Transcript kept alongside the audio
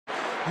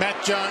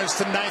Matt Jones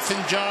to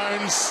Nathan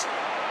Jones.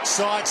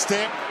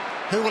 Sidestep.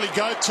 Who will he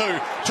go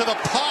to? To the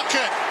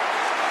pocket.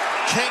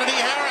 Kennedy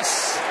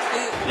Harris.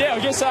 Yeah, I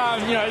guess I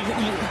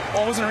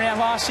wasn't around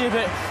last year,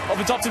 but I've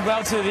adopted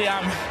well to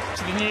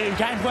the new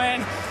game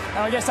plan. And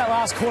I guess that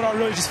last quarter I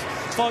really just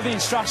followed the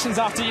instructions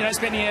after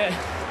spending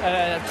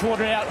a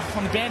quarter out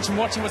on the bench and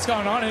watching what's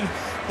going on, and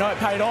it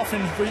paid off,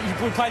 and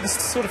we played the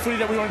sort of footy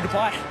that we wanted to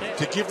play. Yeah.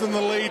 To give them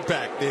the lead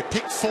back, they're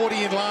picked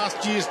 40 in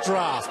last year's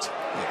draft.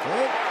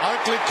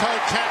 Oakley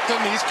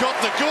co-captain, he's got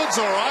the goods,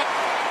 all right.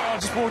 I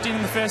just walked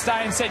in the first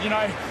day and said,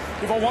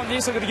 if I want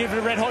this, I've got to give it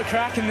a red-hot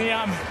crack, and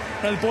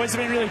the boys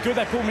have been really good.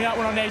 They pulled me up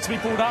when I needed to be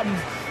pulled up and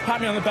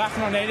pat me on the back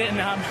when I need it,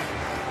 and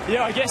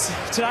I guess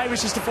today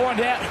was just to find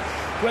out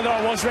whether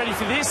I was ready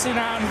for this, and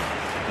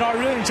I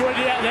really enjoyed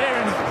it out there,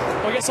 and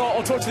I guess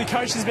I'll talk to the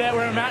coaches about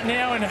where I'm at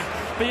now,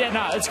 but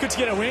it's good to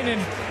get a win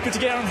and good to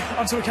get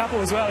onto a couple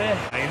as well, yeah.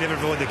 You never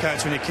avoid the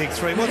coach when you kick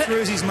three. What's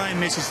Roosie's main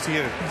message to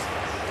you?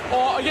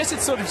 I guess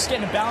it's sort of just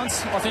getting a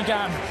balance. I think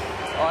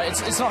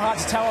it's not hard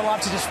to tell. I love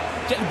to just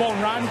get the ball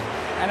and run,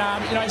 and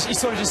it's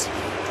sort of just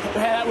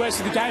how that works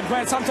with the game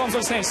plan. Sometimes I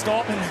just need to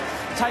stop and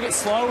take it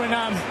slow, and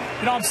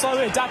I'm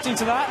slowly adapting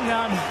to that, and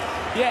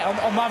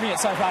I'm loving it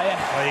so far, yeah.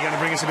 Well, you're going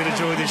to bring us a bit of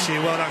joy this year.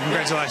 Well done,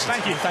 congratulations.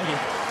 Thank you.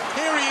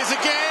 Here he is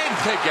again.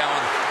 Keep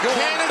going.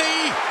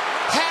 Kennedy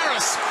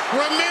Harris,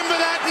 remember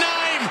that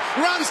name,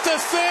 runs to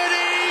 30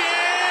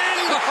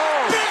 and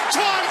big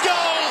time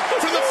goal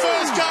from the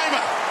first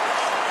gamer.